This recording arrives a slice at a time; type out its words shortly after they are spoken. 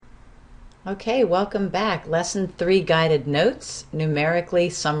Okay, welcome back. Lesson 3 guided notes, numerically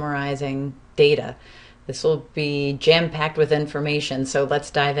summarizing data. This will be jam-packed with information, so let's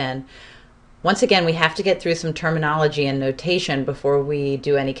dive in. Once again, we have to get through some terminology and notation before we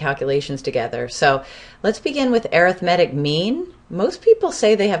do any calculations together. So let's begin with arithmetic mean. Most people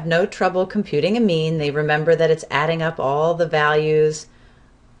say they have no trouble computing a mean. They remember that it's adding up all the values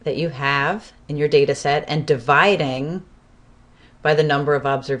that you have in your data set and dividing by the number of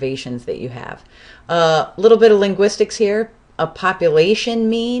observations that you have. A little bit of linguistics here. A population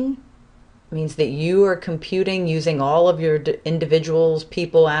mean means that you are computing using all of your individuals,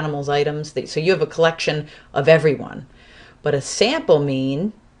 people, animals, items. So you have a collection of everyone. But a sample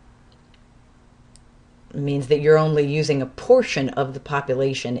mean means that you're only using a portion of the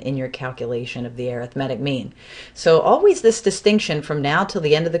population in your calculation of the arithmetic mean. So always this distinction from now till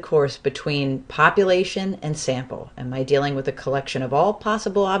the end of the course between population and sample. Am I dealing with a collection of all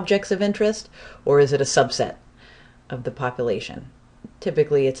possible objects of interest, or is it a subset of the population?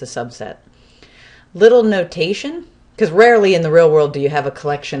 Typically it's a subset. Little notation, because rarely in the real world do you have a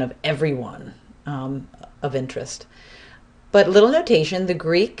collection of everyone of interest. But little notation, the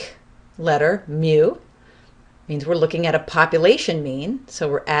Greek letter mu means we're looking at a population mean, so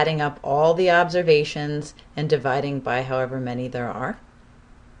we're adding up all the observations and dividing by however many there are.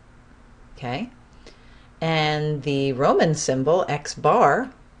 Okay, and the Roman symbol x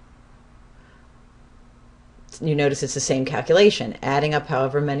bar, you notice it's the same calculation, adding up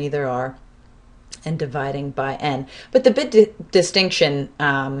however many there are and dividing by n. But the big distinction,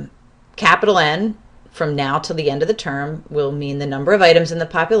 capital N from now till the end of the term will mean the number of items in the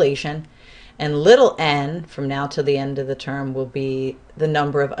population, and little n from now till the end of the term will be the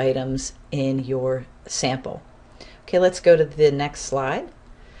number of items in your sample. Okay, let's go to the next slide.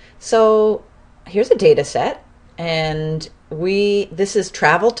 So here's a data set, and this is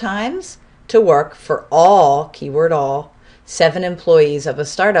travel times to work for all, keyword all, 7 employees of a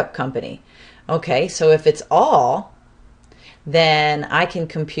startup company. Okay, so if it's all, then I can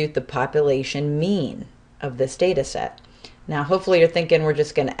compute the population mean of this data set. Now, hopefully you're thinking we're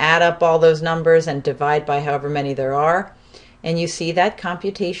just going to add up all those numbers and divide by however many there are. And you see that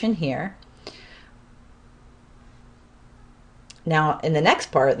computation here. Now, in the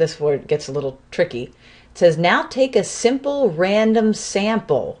next part, this word gets a little tricky. It says, now take a simple random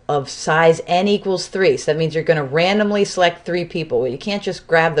sample of size n equals 3. So that means you're going to randomly select 3 people. Well, you can't just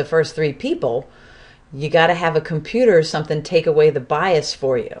grab the first 3 people. You got to have a computer or something take away the bias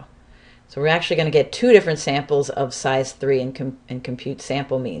for you. So we're actually going to get 2 different samples of size 3 and compute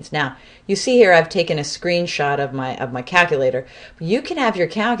sample means. Now, you see here I've taken a screenshot of my calculator. You can have your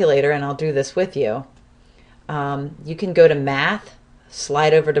calculator, and I'll do this with you. You can go to Math,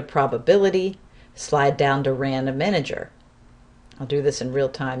 slide over to Probability, slide down to Random Integer. I'll do this in real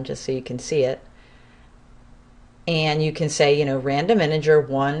time just so you can see it. And you can say, Random Integer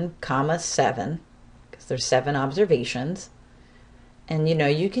 1, 7, because there's 7 observations. And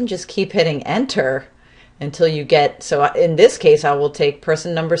you can just keep hitting enter until you get, so in this case I will take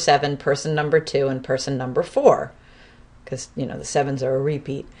person number 7, person number 2, and person number 4, because the 7s are a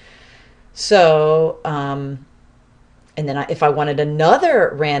repeat. So and then if I wanted another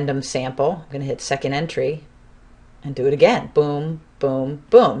random sample, I'm going to hit second entry and do it again. Boom, boom,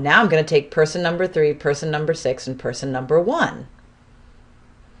 boom. Now I'm going to take person number 3, person number 6, and person number 1.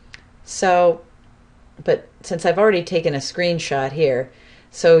 So, but since I've already taken a screenshot here,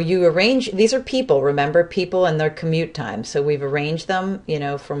 so you arrange, these are people, remember, people and their commute time. So we've arranged them,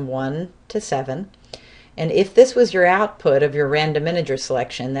 from 1 to 7. And if this was your output of your random integer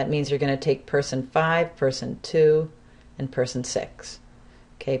selection, that means you're going to take person 5, person 2, and person 6.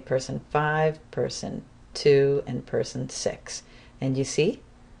 Okay, person 5, person 2, and person 6. And you see,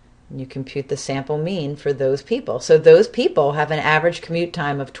 you compute the sample mean for those people. So those people have an average commute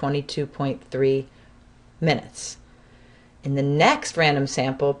time of 22.3 minutes. In the next random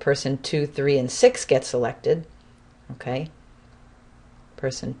sample, person 2, 3, and 6 get selected. Okay,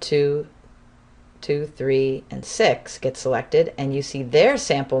 person 2, 3, and 6 get selected, and you see their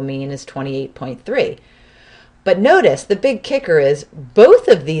sample mean is 28.3. But notice the big kicker is both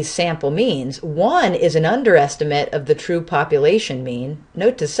of these sample means, one is an underestimate of the true population mean.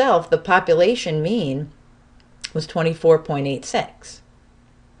 Note to self, the population mean was 24.86.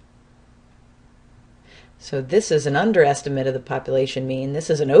 So this is an underestimate of the population mean.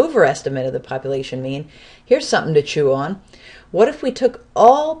 This is an overestimate of the population mean. Here's something to chew on. What if we took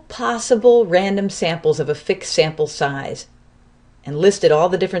all possible random samples of a fixed sample size and listed all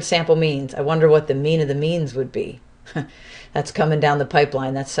the different sample means? I wonder what the mean of the means would be. That's coming down the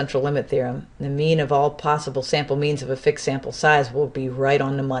pipeline. That's central limit theorem. The mean of all possible sample means of a fixed sample size will be right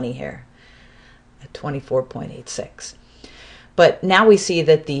on the money here. at 24.86. But now we see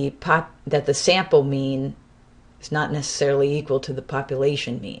that the sample mean is not necessarily equal to the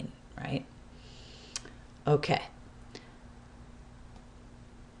population mean, right? Okay.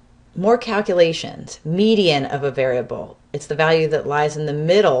 More calculations. Median of a variable. It's the value that lies in the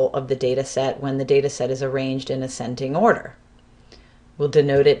middle of the data set when the data set is arranged in ascending order. We'll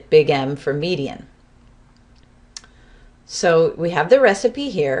denote it big M for median. So we have the recipe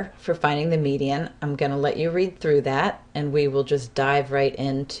here for finding the median. I'm going to let you read through that, and we will just dive right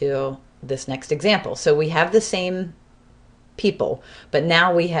into this next example. So we have the same people, but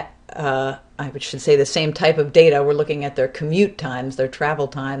now we have, I should say, the same type of data. We're looking at their commute times, their travel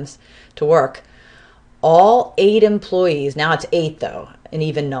times to work. All 8 employees, now it's 8 though, an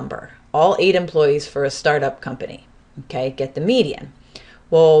even number. All 8 employees for a startup company. Okay, get the median.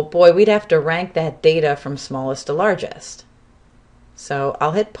 Well, boy, we'd have to rank that data from smallest to largest. So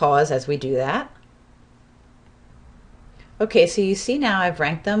I'll hit pause as we do that. Okay, so you see now I've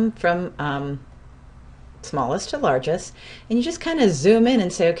ranked them from smallest to largest, and you just kind of zoom in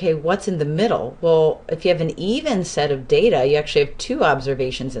and say, okay, what's in the middle? Well, if you have an even set of data, you actually have 2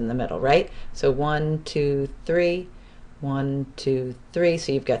 observations in the middle, right? So 1, 2, 3, 1, 2, 3.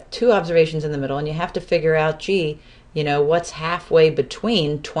 So you've got 2 observations in the middle, and you have to figure out, gee, you know, what's halfway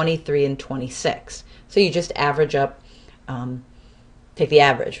between 23 and 26? So you just average up, take the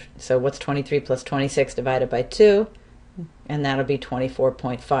average. So what's 23 plus 26 divided by 2? And that'll be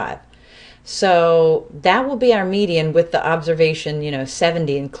 24.5. So that will be our median with the observation,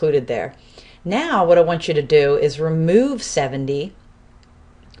 70 included there. Now what I want you to do is remove 70,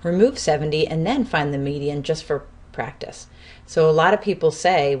 and then find the median just for practice. So a lot of people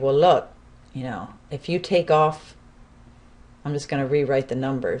say, well, look, if you take off, I'm just going to rewrite the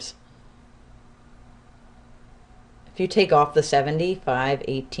numbers. If you take off the 70, 5,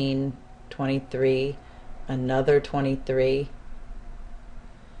 18, 23, another 23,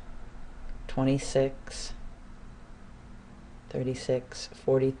 26, 36,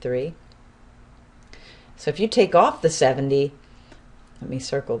 43. So if you take off the 70, let me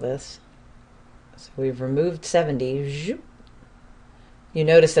circle this. So we've removed 70. You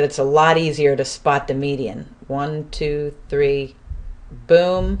notice that it's a lot easier to spot the median. 1, 2, 3,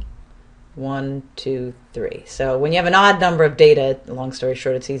 boom. 1, 2, 3. So when you have an odd number of data, long story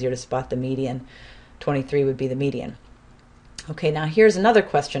short, it's easier to spot the median. 23 would be the median. Okay, now here's another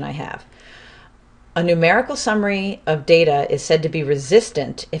question I have. A numerical summary of data is said to be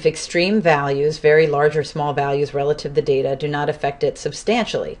resistant if extreme values, very large or small values relative to the data, do not affect it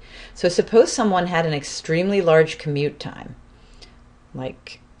substantially. So suppose someone had an extremely large commute time,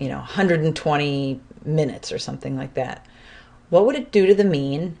 like 120 minutes or something like that. What would it do to the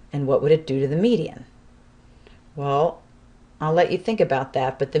mean, and what would it do to the median? Well, I'll let you think about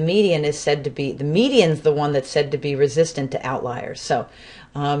that, but the median's the one that's said to be resistant to outliers. So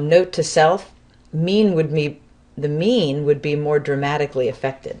note to self, the mean would be more dramatically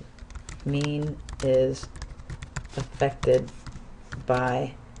affected. Mean is affected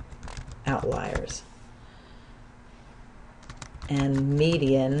by outliers. And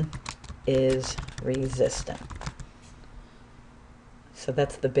median is resistant. So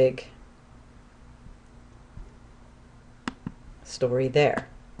that's the big story there.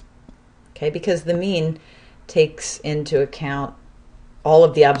 Okay, because the mean takes into account all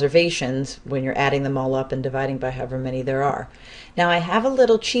of the observations when you're adding them all up and dividing by however many there are. Now I have a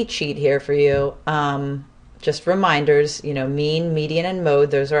little cheat sheet here for you. Just reminders, mean, median, and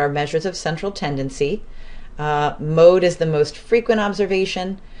mode. Those are our measures of central tendency. Mode is the most frequent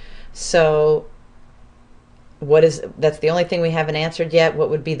observation. So that's the only thing we haven't answered yet.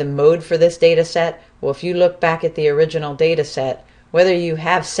 What would be the mode for this data set? Well, if you look back at the original data set, whether you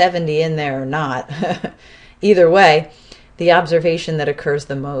have 70 in there or not, either way, the observation that occurs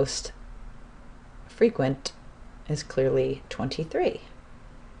the most frequent is clearly 23.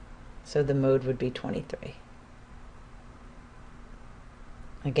 So the mode would be 23.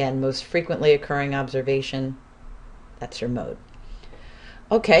 Again, most frequently occurring observation, that's your mode.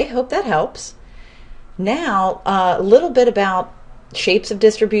 Okay, hope that helps. Now, a little bit about shapes of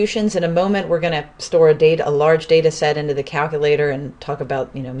distributions. In a moment, we're going to store a large data set into the calculator and talk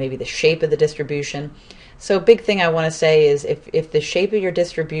about, maybe the shape of the distribution. So big thing I want to say is if the shape of your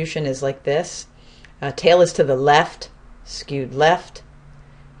distribution is like this, tail is to the left, skewed left.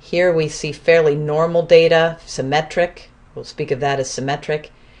 Here we see fairly normal data, symmetric. We'll speak of that as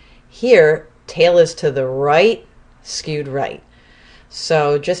symmetric. Here, tail is to the right, skewed right.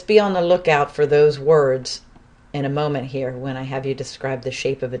 So just be on the lookout for those words in a moment here when I have you describe the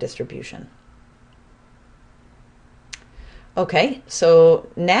shape of a distribution. Okay, so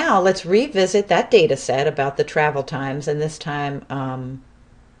now let's revisit that data set about the travel times, and this time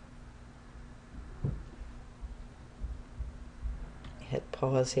hit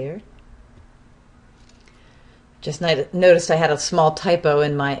pause here. Just noticed I had a small typo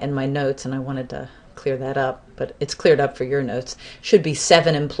in my notes, and I wanted to clear that up, but it's cleared up for your notes. Should be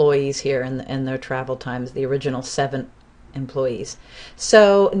 7 employees here in their travel times, the original 7 employees.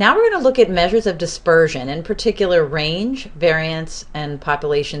 So now we're going to look at measures of dispersion, in particular range, variance, and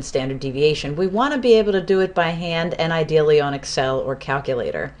population standard deviation. We want to be able to do it by hand and ideally on Excel or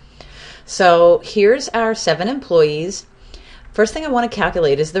calculator. So here's our 7 employees. First thing I want to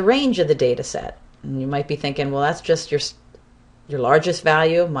calculate is the range of the data set. And you might be thinking, well, that's just your largest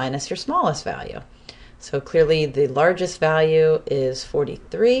value minus your smallest value. So clearly the largest value is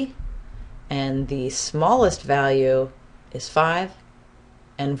 43 and the smallest value is 5,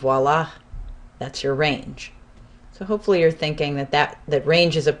 and voila, that's your range. So hopefully you're thinking that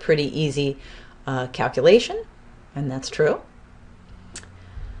range is a pretty easy calculation, and that's true.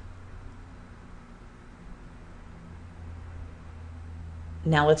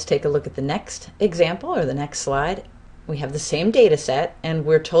 Now let's take a look at the next example, or the next slide. We have the same data set, and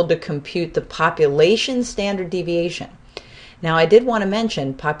we're told to compute the population standard deviation. Now I did want to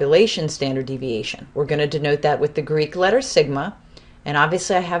mention population standard deviation. We're going to denote that with the Greek letter sigma, and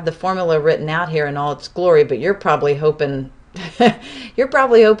obviously I have the formula written out here in all its glory, but you're probably hoping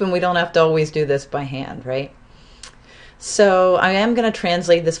we don't have to always do this by hand, right? So I am going to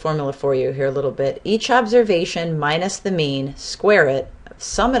translate this formula for you here a little bit. Each observation minus the mean, square it,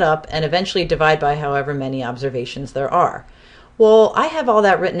 sum it up, and eventually divide by however many observations there are. Well, I have all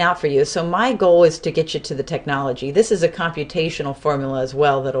that written out for you, so my goal is to get you to the technology. This is a computational formula as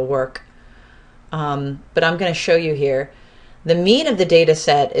well that'll work. But I'm going to show you here. The mean of the data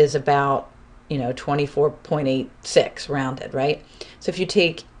set is about, 24.86 rounded, right? So if you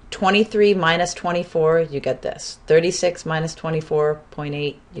take 23 minus 24, you get this. 36 minus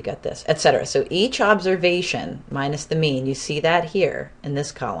 24.8, you get this, etc. So each observation minus the mean, you see that here in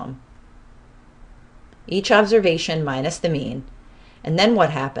this column. Each observation minus the mean. And then what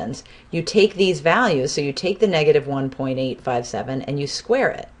happens? You take these values, so you take the negative 1.857 and you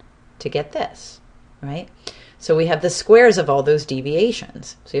square it to get this, right? So we have the squares of all those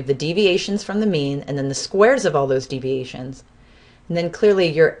deviations. So you have the deviations from the mean and then the squares of all those deviations. And then clearly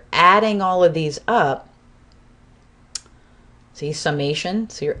you're adding all of these up. See, summation.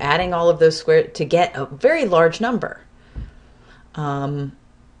 So you're adding all of those squares to get a very large number.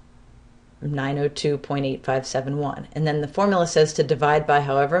 902.8571. And then the formula says to divide by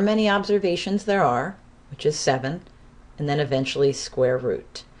however many observations there are, which is 7, and then eventually square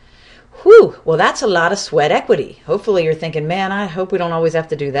root. Whew, well that's a lot of sweat equity. Hopefully you're thinking, man, I hope we don't always have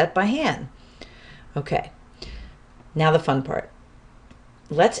to do that by hand. Okay, now the fun part.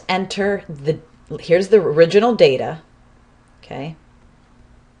 Let's enter here's the original data, okay?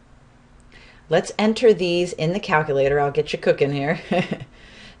 Let's enter these in the calculator. I'll get you cooking here.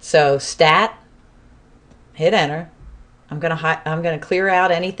 So stat, hit enter. I'm gonna clear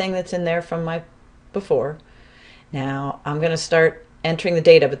out anything that's in there from my before. Now I'm gonna start entering the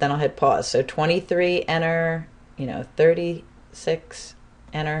data, but then I'll hit pause. So 23, enter, 36,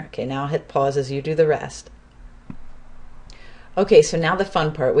 enter. Okay, now I'll hit pause as you do the rest. Okay, so now the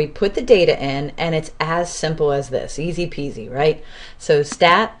fun part. We put the data in, and it's as simple as this. Easy peasy, right? So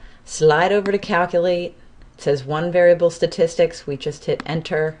stat, slide over to calculate. It says one variable statistics. We just hit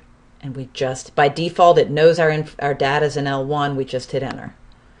enter, and we just, by default, it knows our data is in L1. We just hit enter.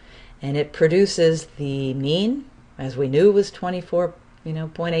 And it produces the mean, as we knew was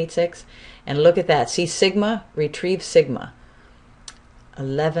 24.86. And look at that. See sigma, retrieve sigma.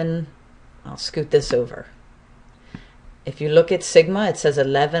 11, I'll scoot this over. If you look at sigma, it says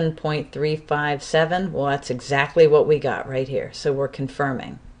 11.357. Well, that's exactly what we got right here. So we're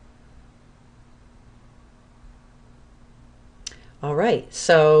confirming. All right.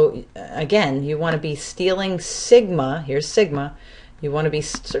 So again, you want to be stealing sigma. Here's sigma. You want to be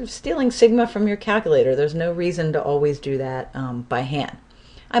sort of stealing sigma from your calculator. There's no reason to always do that by hand.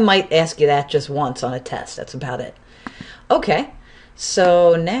 I might ask you that just once on a test. That's about it. Okay.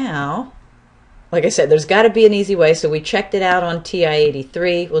 So now, like I said, there's got to be an easy way. So we checked it out on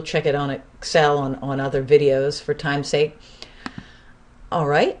TI-83. We'll check it on Excel on other videos for time's sake. All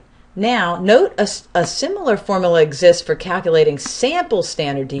right. Now, note a similar formula exists for calculating sample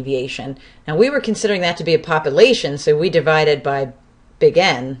standard deviation. Now, we were considering that to be a population, so we divided by big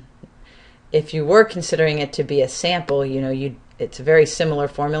N. If you were considering it to be a sample, it's a very similar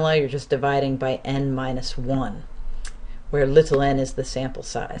formula. You're just dividing by N minus 1, where little n is the sample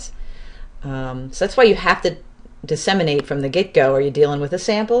size. So that's why you have to disseminate from the get-go. Are you dealing with a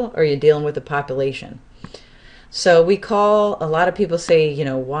sample or are you dealing with a population? So we call, a lot of people say,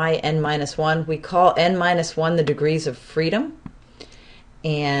 why n minus 1? We call n minus 1 the degrees of freedom.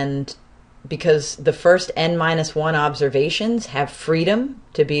 And because the first n minus 1 observations have freedom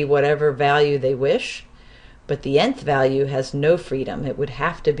to be whatever value they wish, but the nth value has no freedom. It would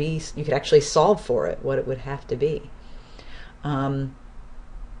have to be, you could actually solve for it, what it would have to be, in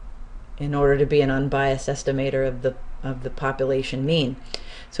order to be an unbiased estimator of the population mean.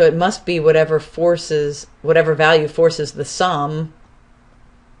 So it must be whatever value forces the sum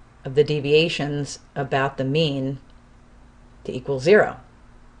of the deviations about the mean to equal 0.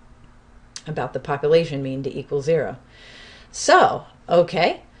 About the population mean to equal 0. So,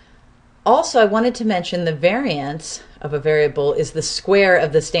 okay. Also, I wanted to mention the variance of a variable is the square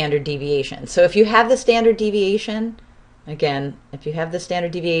of the standard deviation. So if you have the standard deviation, again, if you have the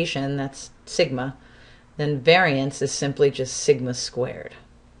standard deviation, that's sigma, then variance is simply just sigma squared.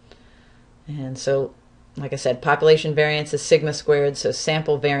 And so, like I said, population variance is sigma squared, so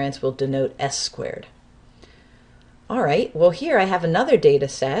sample variance will denote s squared. All right, well here I have another data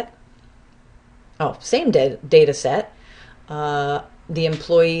set. Oh, same data set. The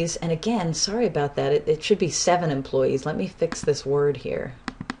employees, and again, sorry about that, it should be 7 employees. Let me fix this word here.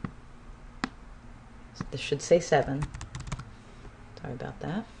 This should say 7. Sorry about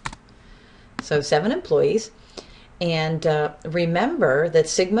that. So 7 employees. And remember that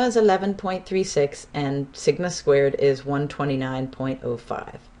sigma is 11.36 and sigma squared is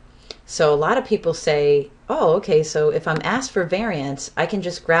 129.05. So a lot of people say, oh, okay, so if I'm asked for variance, I can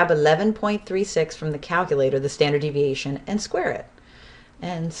just grab 11.36 from the calculator, the standard deviation, and square it.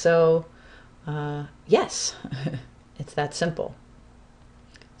 And so, yes, it's that simple.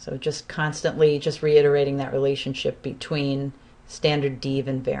 So just constantly just reiterating that relationship between standard dev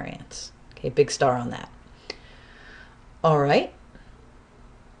and variance. Okay, big star on that. All right.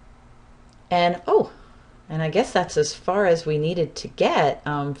 And I guess that's as far as we needed to get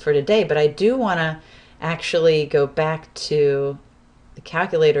for today, but I do want to actually go back to the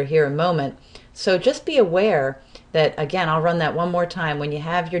calculator here a moment. So just be aware that, again, I'll run that one more time. When you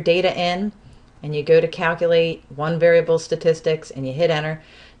have your data in and you go to calculate one variable statistics and you hit enter,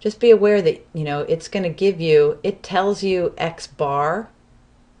 just be aware that, it's going to give you, it tells you X bar.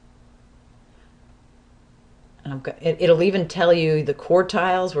 It'll even tell you the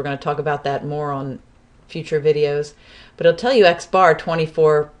quartiles. We're going to talk about that more on future videos. But it'll tell you X bar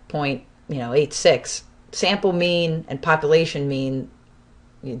 24.86. Sample mean and population mean,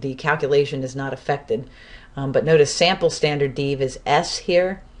 the calculation is not affected. But notice sample standard dev is S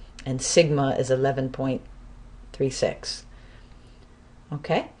here, and sigma is 11.36.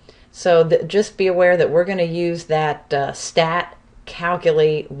 Okay, so just be aware that we're going to use that stat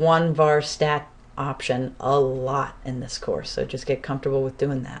calculate one var stat option a lot in this course, so just get comfortable with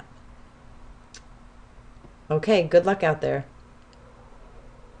doing that. Okay, good luck out there.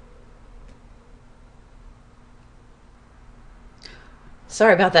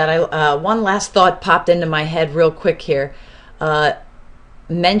 Sorry about that. One last thought popped into my head real quick here.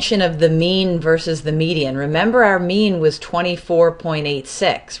 Mention of the mean versus the median. Remember, our mean was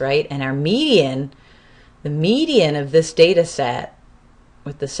 24.86, right? And our median, the median of this data set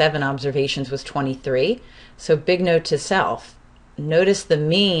with the 7 observations was 23. So big note to self. Notice the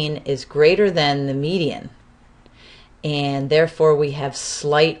mean is greater than the median. And therefore we have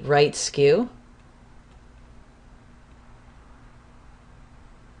slight right skew.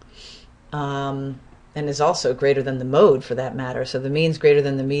 And is also greater than the mode for that matter. So the mean's greater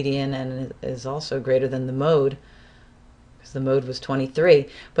than the median and is also greater than the mode, because the mode was 23.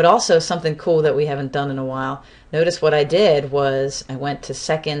 But also something cool that we haven't done in a while. Notice what I did was I went to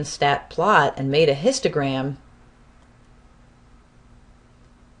second stat plot and made a histogram.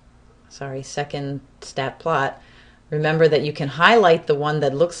 Sorry, second stat plot. Remember that you can highlight the one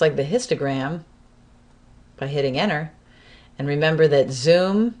that looks like the histogram by hitting enter. And remember that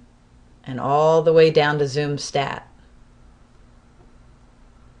zoom and all the way down to zoom stat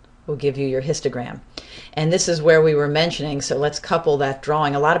will give you your histogram. And this is where we were mentioning, so let's couple that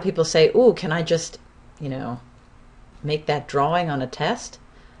drawing. A lot of people say, ooh, can I just, make that drawing on a test?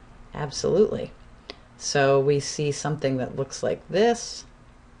 Absolutely. So we see something that looks like this.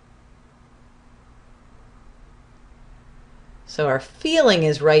 So our feeling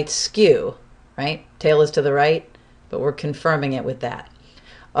is right skew, right? Tail is to the right, but we're confirming it with that.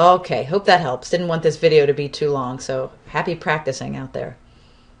 Okay, hope that helps. Didn't want this video to be too long, so happy practicing out there.